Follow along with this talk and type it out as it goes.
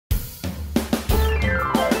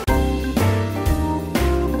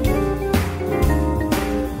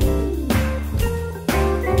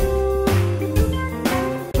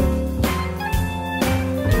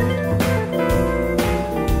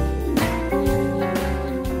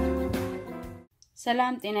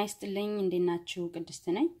ሰላም ጤና ይስጥልኝ እንዴናችሁ ቅድስት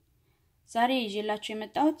ነኝ ዛሬ ይዤላችሁ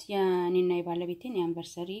የመጣሁት የኔና የባለቤቴን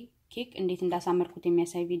የአንቨርሰሪ ኬክ እንዴት እንዳሳመርኩት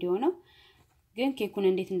የሚያሳይ ቪዲዮ ነው ግን ኬኩን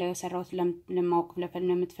እንዴት እንዳሰራሁት ለማወቅ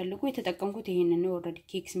ለምትፈልጉ የተጠቀምኩት ይሄንን ነው ኦሬዲ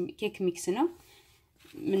ኬክ ሚክስ ነው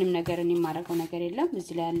ምንም ነገር እኔ ማረጋው ነገር የለም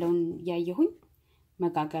እዚህ ላይ ያለውን ያየሁኝ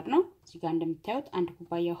መጋገር ነው እዚህ ጋር እንደምታዩት አንድ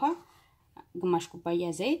ኩባያ ውሃ ግማሽ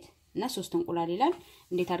ኩባያ ዘይት እና 3 እንቁላል ይላል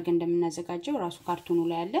እንዴት አድርገን እንደምናዘጋጀው ራሱ ካርቶኑ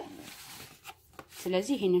ላይ አለ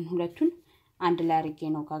ስለዚህ ይሄንን ሁለቱን አንድ ላይ አድርጌ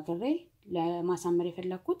ነው ጋግሬ ለማሳመር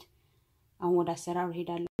የፈለኩት አሁን ወደ አሰራሩ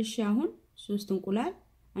ሄዳለሁ እሺ አሁን 3 እንቁላል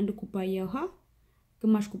አንድ ኩባያ ውሃ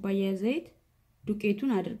ግማሽ ኩባያ ዘይት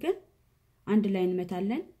ዱቄቱን አድርገን አንድ ላይ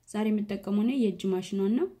እንመታለን ዛሬ የምጠቀመው ነው የእጅ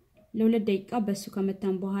ማሽኗን ነው ለ2 ደቂቃ በሱ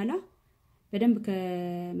ከመታን በኋላ በደንብ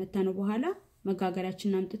ከመታነው በኋላ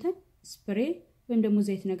መጋገሪያችንን አምጥተን ስፕሬ ወይም ደግሞ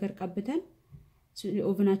ዘይት ነገር ቀብተን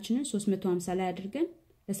ኦቨናችንን 350 ላይ አድርገን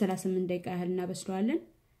ለ38 ደቂቃ ያህል እናበስለዋለን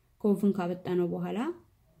ከኦቨን ካወጣነው በኋላ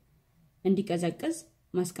እንዲቀዘቅዝ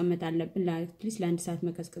ማስቀመጥ አለብን ለአትሊስት ለ1 ሰዓት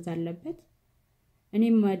መቀዝቀዝ አለበት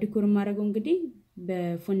እኔም ዲኮር ማረጋው እንግዲህ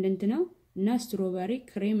በፎንደንት ነው እና ስትሮበሪ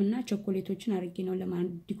ክሬም እና ቾኮሌቶችን አርጌ ነው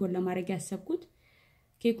ዲኮር ለማድረግ ያሰብኩት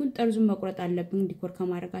ኬኩን ጠርዙን መቁረጥ አለብን ዲኮር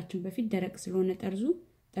ከማድረጋችን በፊት ደረቅ ስለሆነ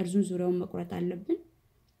ጠርዙን ዙሪያውን መቁረጥ አለብን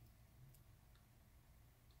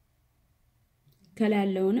ከላይ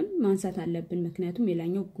ያለውንም ማንሳት አለብን ምክንያቱም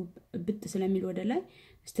የላኛው ብጥ ስለሚል ወደ ላይ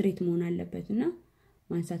ስትሬት መሆን አለበትና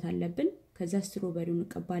ማንሳት አለብን ከዛ ስትሮበሪውን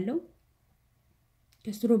እንቀባለው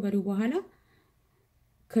ከስትሮበሪው በኋላ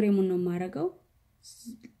ክሬሙን ነው ማረጋው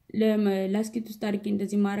ለላስኪት ውስጥ አርጌ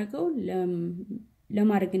እንደዚህ ማረጋው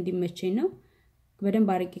ለማረግ እንዲመቸኝ ነው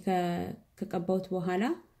በደንብ አርጌ ከቀባውት በኋላ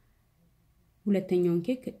ሁለተኛውን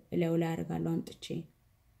ኬክ ላይ አረጋለሁ አምጥቼ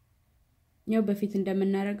ያው በፊት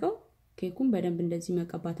እንደምናረጋው ኬኩን በደንብ እንደዚህ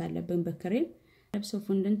መቀባት አለብን በክሬም ለብሶ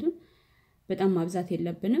ፎንደንቱን በጣም ማብዛት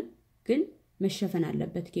የለብንም ግን መሸፈን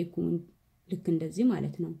አለበት ኬኩን ልክ እንደዚህ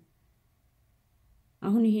ማለት ነው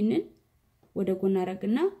አሁን ይሄንን ወደ ጎን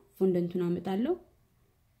አረግና ፎንደንቱን አመጣለሁ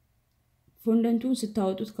ፎንደንቱን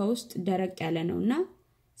ስታወጡት ከውስጥ ደረቅ ያለ ነውና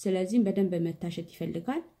ስለዚህ በደንብ መታሸት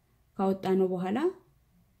ይፈልጋል ካወጣነው በኋላ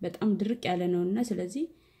በጣም ድርቅ ያለ ነውና ስለዚህ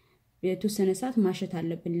የተወሰነ ሰዓት ማሸት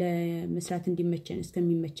አለብን ለመስራት እንዲመቸን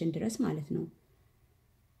እስከሚመቸን ድረስ ማለት ነው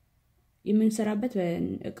የምንሰራበት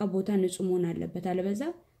እቃ ቦታ ንጹህ መሆን አለበት አለበዛ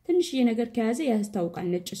ትንሽዬ ነገር ከያዘ ያስታውቃል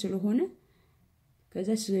ነጭ ስለሆነ ከዛ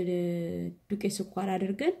ዱቄት ስኳር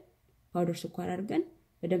አድርገን ፓውደር ስኳር አድርገን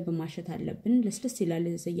በደንብ ማሸት አለብን ለስለስ ይላል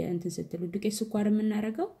እንትን ስትሉ ዱቄት ስኳር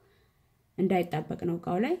የምናረጋው እንዳይጣበቅ ነው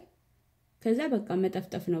ቃው ላይ ከዛ በቃ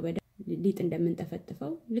መጠፍጠፍ ነው በደንብ ሊጥ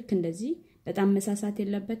እንደምንጠፈጥፈው ልክ እንደዚህ በጣም መሳሳት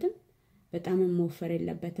የለበትም በጣም መወፈር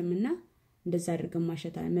የለበትምና እንደዛ አድርገን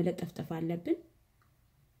ማሸት መለጠፍጠፍ አለብን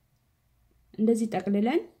እንደዚህ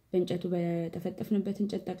ጠቅልለን በእንጨቱ በተፈጠፍንበት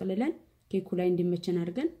እንጨት ጠቅልለን ኬኩ ላይ እንዲመቸን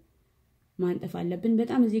አድርገን ማንጠፍ አለብን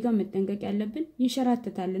በጣም እዚህ ጋር መጠንቀቅ ያለብን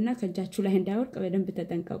ይንሸራተታልና ከጃችሁ ላይ እንዳይወርቅ በደንብ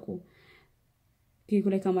ተጠንቀቁ ኬኩ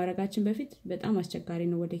ላይ ከማረጋችን በፊት በጣም አስቸጋሪ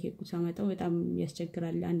ነው ወደ ኬኩ ሳመጣው በጣም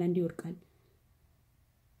ያስቸግራል አንዳንዴ ይወርቃል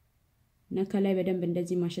ከላይ በደንብ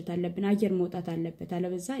እንደዚህ ማሸት አለብን አየር መውጣት አለበት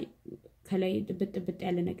አለበዛ ከላይ ጥብጥ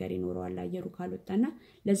ያለ ነገር ይኖረዋል አየሩ ካልወጣና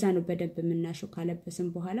ለዛ ነው በደንብ ምናሸው ካለበስን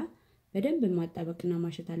በኋላ በደንብ ማጣበቅና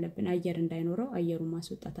ማሸት አለብን አየር እንዳይኖረው አየሩ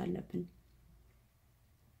ማስወጣት አለብን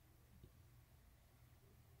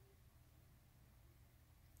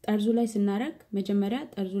ጠርዙ ላይ ስናረግ መጀመሪያ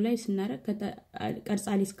ጠርዙ ላይ ስናረግ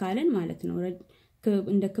ቀርጻሊስ ካለን ማለት ነው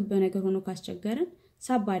እንደ ክብ ነገር ሆኖ ካስቸገረን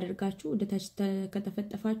ሳባ አድርጋችሁ ወደ ታች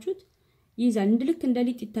ከተፈጠፋችሁት ይዛል እንድልክ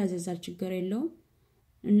እንደሊጥ ይታዘዛል ችግር የለውም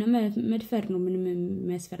እና መድፈር ነው ምንም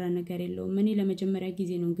የሚያስፈራ ነገር የለውም እኔ ለመጀመሪያ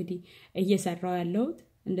ጊዜ ነው እንግዲህ እየሰራው ያለው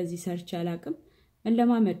እንደዚህ ሰርች አላቅም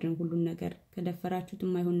ለማመድ ነው ሁሉ ነገር ከደፈራችሁት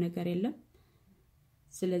የማይሆን ነገር የለም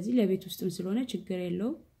ስለዚህ ለቤት ውስጥም ስለሆነ ችግር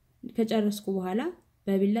የለውም ከጨረስኩ በኋላ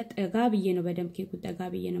በቢላ ጠጋ ብዬ ነው በደንብ ኬኩ ጠጋ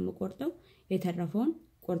ብዬ ነው መቆርጠው የተረፈውን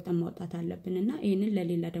ቆርጠን ማውጣት አለብንና ይሄንን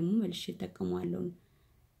ለሌላ ደግሞ መልሼ ተጠቀመዋለሁ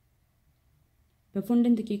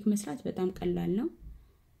በፎንደንት ኬክ መስራት በጣም ቀላል ነው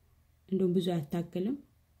እንደውም ብዙ አያታግልም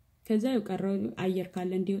ከዛ የቀረው አየር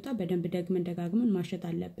ካለ እንዲወጣ በደንብ ደጋግመን ማሸት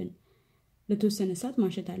አለብን ለተወሰነ ሰዓት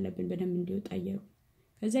ማሸት አለብን በደንብ እንዲወጣ አየሩ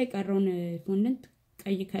ከዛ የቀረውን ፎንደንት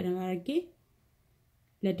ቀይ ከለር አርጌ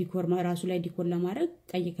ለዲኮር ራሱ ላይ ዲኮር ለማድረግ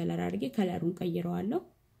ቀይ ከለር አርጌ ከለሩን ቀይረዋለሁ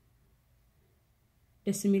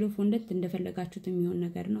ደስ የሚለው ፎንደንት እንደፈለጋችሁት የሚሆን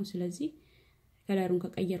ነገር ነው ስለዚህ ከለሩን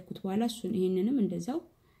ከቀየርኩት በኋላ እሱን ይሄንንም እንደዛው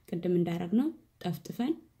ቅድም እንዳረግነው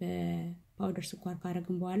ጠፍጥፈን በፓውደር ስኳር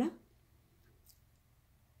ካረግን በኋላ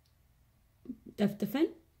ጠፍጥፈን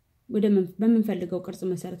ወደ በመንፈልገው ቅርጽ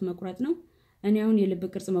መሰረት መቁረጥ ነው እኔ አሁን የልብ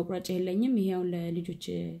ቅርጽ መቁረጫ የለኝም ይሄው ለልጆች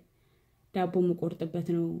ዳቦ መቆርጥበት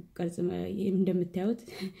ነው ቅርጽ እንደምታዩት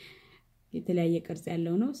የተለያየ ቅርጽ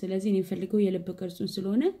ያለው ነው ስለዚህ እኔ ፈልገው የልብ ቅርጹን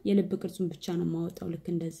ስለሆነ የልብ ቅርጹን ብቻ ነው ማወጣው ልክ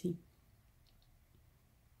እንደዚህ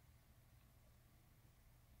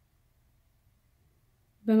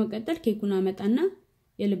በመቀጠል ኬኩን አመጣና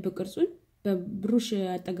የልብ ቅርጹን በብሩሽ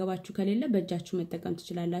አጠገባችሁ ከሌለ በእጃችሁ መጠቀም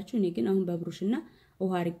ትችላላችሁ እኔ ግን አሁን በብሩሽና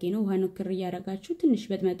ውሃ አርጌ ነው ውሃ ነው ክር ያረጋችሁ ትንሽ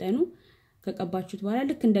በመጠኑ ከቀባችሁት በኋላ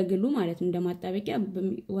ልክ እንደግሉ ማለት እንደማጣበቂያ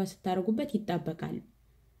ውሃ ስታረጉበት ይጣበቃል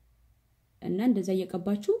እና እንደዛ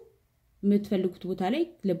እየቀባችሁ የምትፈልጉት ቦታ ላይ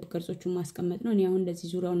ልብ ቅርጾቹን ማስቀመጥ ነው እኔ አሁን እንደዚህ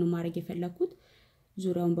ዙሪያውን ማረግ የፈለኩት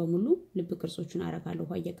ዙሪያውን በሙሉ ልብ ቅርጾቹን አረጋለሁ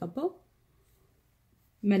ውሃ እየቀባው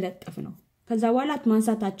መለጠፍ ነው ከዛ በኋላ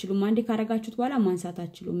ማንሳት አትችሉም አንዴ ካረጋችሁት በኋላ ማንሳት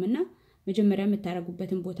አትችሉምና መጀመሪያ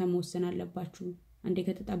የምታረጉበትን ቦታ መወሰን አለባችሁ አንዴ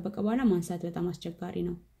ከተጣበቀ በኋላ ማንሳት በጣም አስቸጋሪ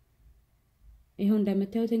ነው ይሄው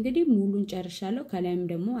እንደምታዩት እንግዲህ ሙሉን ጨርሻለሁ ከላይም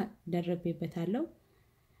ደግሞ ደረቤበታለሁ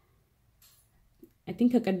I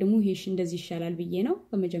think ከቀድሞ ይሄሽ እንደዚህ ይሻላል ብዬ ነው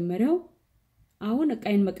በመጀመሪያው አሁን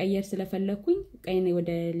ቀይን መቀየር ስለፈለኩኝ ቀይን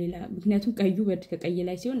ወደ ሌላ ምክንያቱም ቀዩ ወደ ከቀይ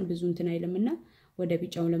ላይ ሲሆን ብዙ እንትን አይልምና ወደ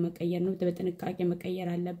ቢጫው ለመቀየር ነው በጥንቃቄ መቀየር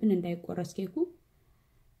አለብን እንዳይቆረስ ኬኩ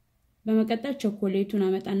በመቀጠል ቸኮሌቱን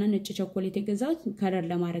አመጣና ነጭ ቸኮሌት የገዛሁት ከለር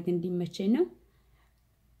ለማድረግ እንዲመቸኝ ነው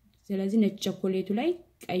ስለዚህ ነጭ ቸኮሌቱ ላይ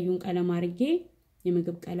ቀዩን ቀለም አርጌ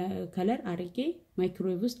የምግብ ከለር አርጌ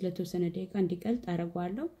ማይክሮዌቭ ውስጥ ለተወሰነ ደቂቃ እንዲቀልጥ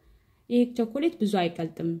አረጋዋለሁ ይሄ ቸኮሌት ብዙ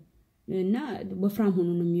አይቀልጥም እና ወፍራም ሆኖ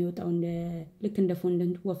ነው የሚወጣው ልክ እንደ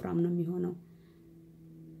ፎንደንት ወፍራም ነው የሚሆነው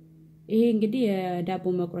ይሄ እንግዲህ የዳቦ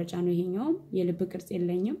መቁረጫ ነው ይሄኛው የልብ ቅርጽ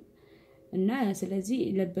የለኝም እና ስለዚህ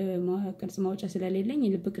ልብ ቅርጽ ማውጫ ስለሌለኝ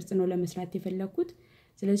የልብ ቅርጽ ነው ለመስራት የፈለኩት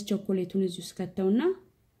ስለዚህ ቸኮሌቱን እዚሁ ስከተውና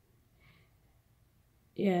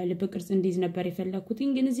የልብ ቅርጽ እንዲዝ ነበር የፈለኩት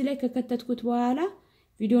ግን እዚህ ላይ ከከተትኩት በኋላ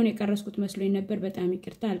ቪዲዮን የቀረስኩት መስሎኝ ነበር በጣም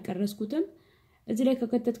ይቅርታ አልቀረስኩትም እዚህ ላይ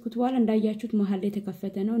ከከተትኩት በኋላ እንዳያችሁት መሃል ላይ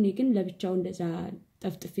ተከፈተ ነው እኔ ግን ለብቻው እንደዛ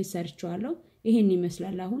ጠፍጥፌ ሰርቻለሁ ይሄን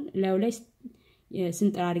ይመስላል አሁን ላይ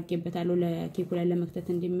ስንጥር አድርጌበታለሁ ለኬኩ ላይ ለመክተት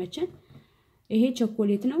እንዲመቸን ይሄ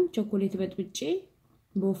ቸኮሌት ነው ቸኮሌት በጥብጬ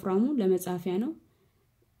በወፍራሙ ለመጻፊያ ነው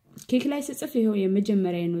ኬክ ላይ ስጽፍ ይሄው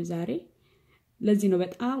የመጀመሪያ ነው ዛሬ ለዚህ ነው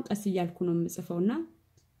በጣም ቀስ ይያልኩ ነው የምጽፈውና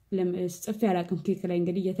ለጽፍ ያላቅም ኬክ ላይ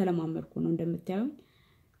እንግዲህ እየተለማመድኩ ነው እንደምታዩኝ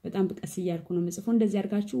በጣም በቀስ ይያልኩ ነው የምጽፈው እንደዚህ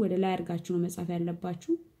አርጋችሁ ወደ ላይ አርጋችሁ ነው መጻፍ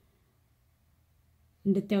ያለባችሁ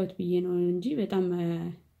እንድታዩት ብዬ ነው እንጂ በጣም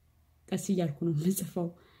ቀስ ይያልኩ ነው የምጽፈው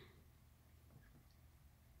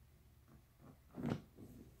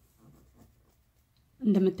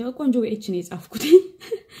እንደምታዩት ቆንጆ ኤች ነው የጻፍኩት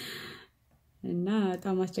እና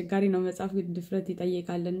በጣም አስቸጋሪ ነው መጻፍ ድፍረት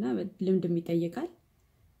ይጠይቃልና ልምድም ይጠይቃል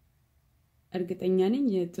እርግጠኛ ነኝ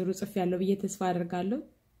ጥሩ ጽፍ ያለው ብዬ ተስፋ አደርጋለሁ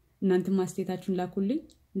እናንተም ማስተያየታችሁን ላኩልኝ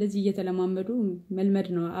እንደዚህ እየተለማመዱ መልመድ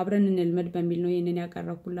ነው አብረን እንልመድ በሚል ነው ይሄንን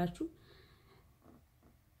ያቀርብኩላችሁ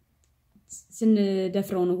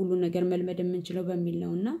ስንደፍረው ነው ሁሉ ነገር መልመድ የምንችለው በሚል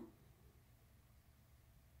ነውና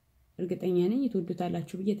እርግጠኛ ነኝ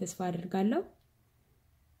ትወዱታላችሁ ብዬ ተስፋ አደርጋለሁ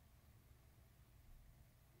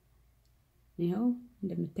ይሄው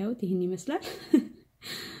እንደምታዩት ይሄን ይመስላል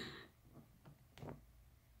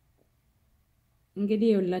እንግዲህ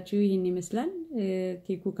ይኸውላችሁ ይሄን ይመስላል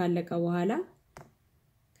ኬኩ ካለቀ በኋላ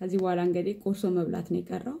ከዚህ በኋላ እንግዲህ ቆርሶ መብላት ነው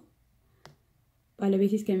የቀረው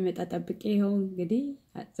ባለቤቴ እስከሚመጣ ጠብቄ ይሄው እንግዲህ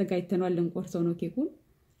አዘጋጅተናል እንቆርሶ ነው ኬኩን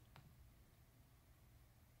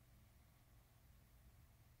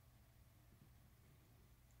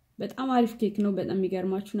በጣም አሪፍ ኬክ ነው በጣም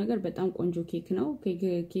የሚገርማችሁ ነገር በጣም ቆንጆ ኬክ ነው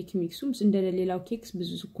ኬክ ሚክሱም እንደሌላው ኬክስ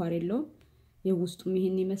ብዙ ስኳር የለውም የውስጡም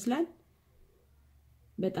ይሄን ይመስላል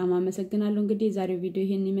በጣም አመሰግናለሁ እንግዲህ ዛሬው ቪዲዮ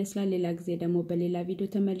ይሄን ይመስላል ሌላ ጊዜ ደግሞ በሌላ ቪዲዮ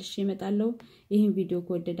ተመልሼ እመጣለሁ ይሄን ቪዲዮ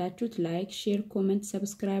ከወደዳችሁት ላይክ ሼር ኮሜንት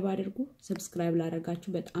ሰብስክራይብ አድርጉ ሰብስክራይብ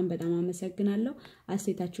ላደረጋችሁ በጣም አመሰግናለሁ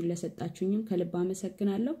አስተያየታችሁን ለሰጣችሁኝም ከልብ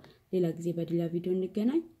አመሰግናለሁ ሌላ ጊዜ በሌላ ቪዲዮ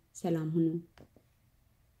እንገናኝ ሰላም ሁኑ